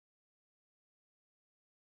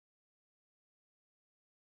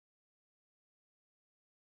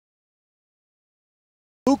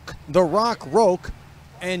the Rock Roque,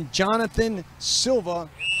 and Jonathan Silva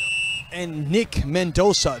and Nick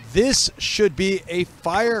Mendoza. This should be a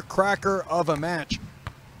firecracker of a match.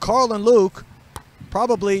 Carl and Luke,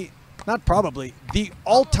 the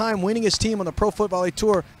all-time winningest team on the Pro Footvolley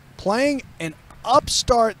Tour, playing an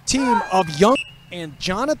upstart team of young. And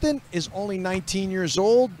Jonathan is only 19 years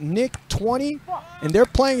old, Nick 20, and they're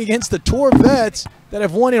playing against the Tour vets that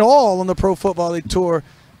have won it all on the Pro Footvolley Tour.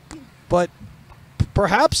 But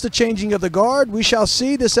perhaps the changing of the guard, we shall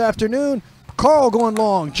see this afternoon. Carl going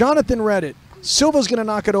long, Jonathan read it. Silva's gonna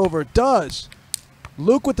knock it over, does.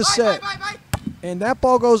 Luke with the set, and that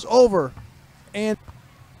ball goes over. And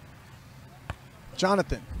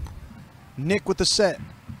Jonathan, Nick with the set.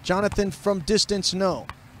 Jonathan from distance, no.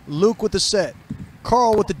 Luke with the set.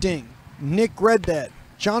 Carl with the ding. Nick read that.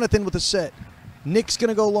 Jonathan with the set. Nick's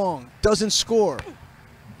gonna go long, doesn't score.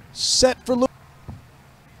 Set for Luke.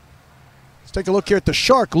 Let's take a look here at the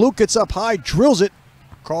Shark. Luke gets up high, drills it.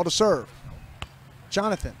 Carl to serve.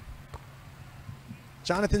 Jonathan.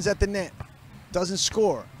 Jonathan's at the net. Doesn't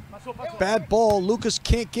score. Bad ball. Lucas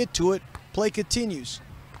can't get to it. Play continues.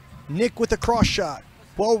 Nick with the cross shot.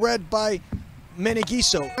 Well read by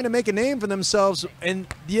Meneghisso. Trying to make a name for themselves, and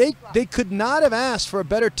they could not have asked for a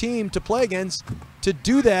better team to play against to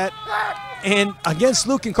do that. And against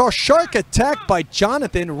Luke and Carl, Shark attacked by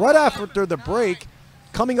Jonathan right after the break.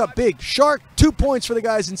 Coming up big. Shark, 2 points for the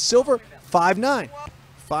guys in silver. 5-9.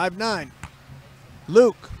 5-9.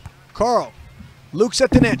 Luke, Carl. Luke's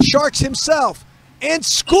at the net. Sharks himself. And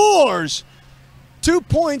scores! 2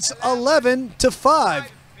 points, 11-5.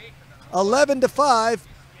 11-5.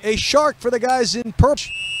 A Shark for the guys in purple.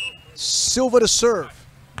 Silva to serve.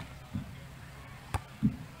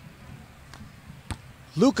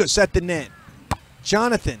 Lucas at the net.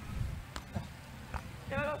 Jonathan.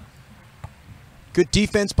 Good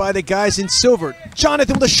defense by the guys in silver.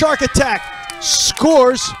 Jonathan with a Shark attack.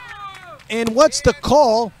 Scores. And what's the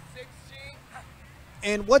call?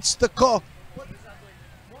 And what's the call?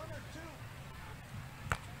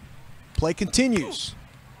 Play continues.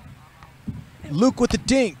 Luke with the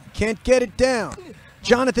dink. Can't get it down.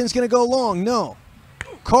 Jonathan's going to go long. No.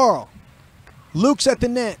 Carl. Luke's at the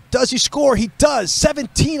net. Does he score? He does.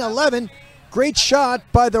 17-11. Great shot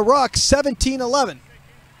by the Rock. 17-11.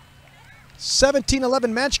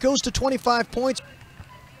 17-11. Match goes to 25 points.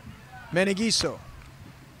 Meneghisso.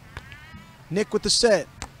 Nick with the set.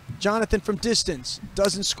 Jonathan from distance.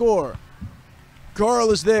 Doesn't score.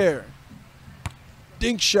 Carl is there.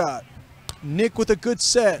 Dink shot. Nick with a good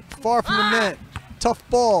set. Far from the net. Tough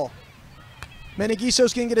ball.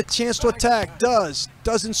 Meneghisso's going to get a chance to attack. Does.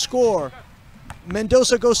 Doesn't score.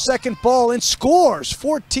 Mendoza goes second ball and scores.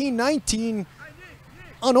 14-19.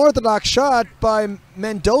 Unorthodox shot by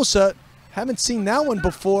Mendoza. Haven't seen that one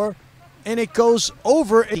before. And it goes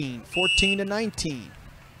over 14-19.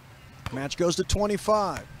 Match goes to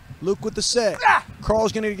 25. Luke with the set.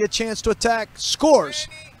 Carl's going to get a chance to attack. Scores.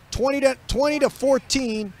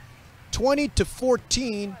 20-14.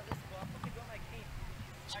 20-14.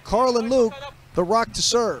 Carl and Luke, the Rock to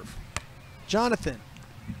serve. Jonathan.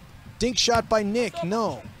 Dink shot by Nick.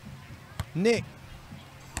 No. Nick.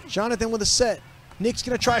 Jonathan with a set. Nick's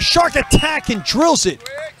going to try a Shark attack and drills it.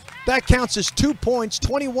 That counts as 2 points,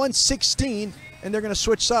 21-16, and they're going to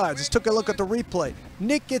switch sides. Let's take a look at the replay.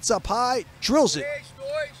 Nick gets up high, drills it.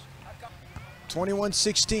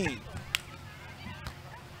 21-16.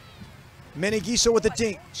 Meneghisso with the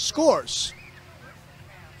dink, scores.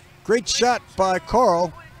 Great shot by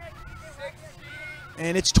Carl,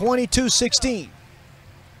 and it's 22-16.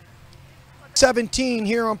 17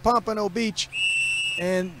 here on Pompano Beach,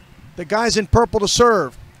 and the guys in purple to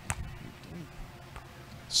serve.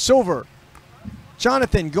 Silver.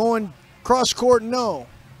 Jonathan going cross court, no.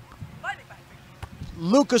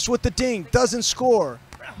 Lucas with the ding, doesn't score.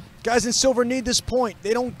 Guys in silver need this point.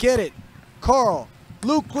 They don't get it. Carl.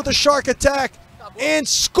 Luke with a Shark attack and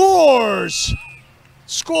scores.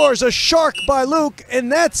 Scores a Shark by Luke,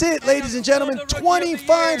 and that's it, ladies and gentlemen.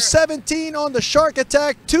 25-17 on the Shark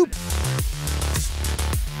attack. 2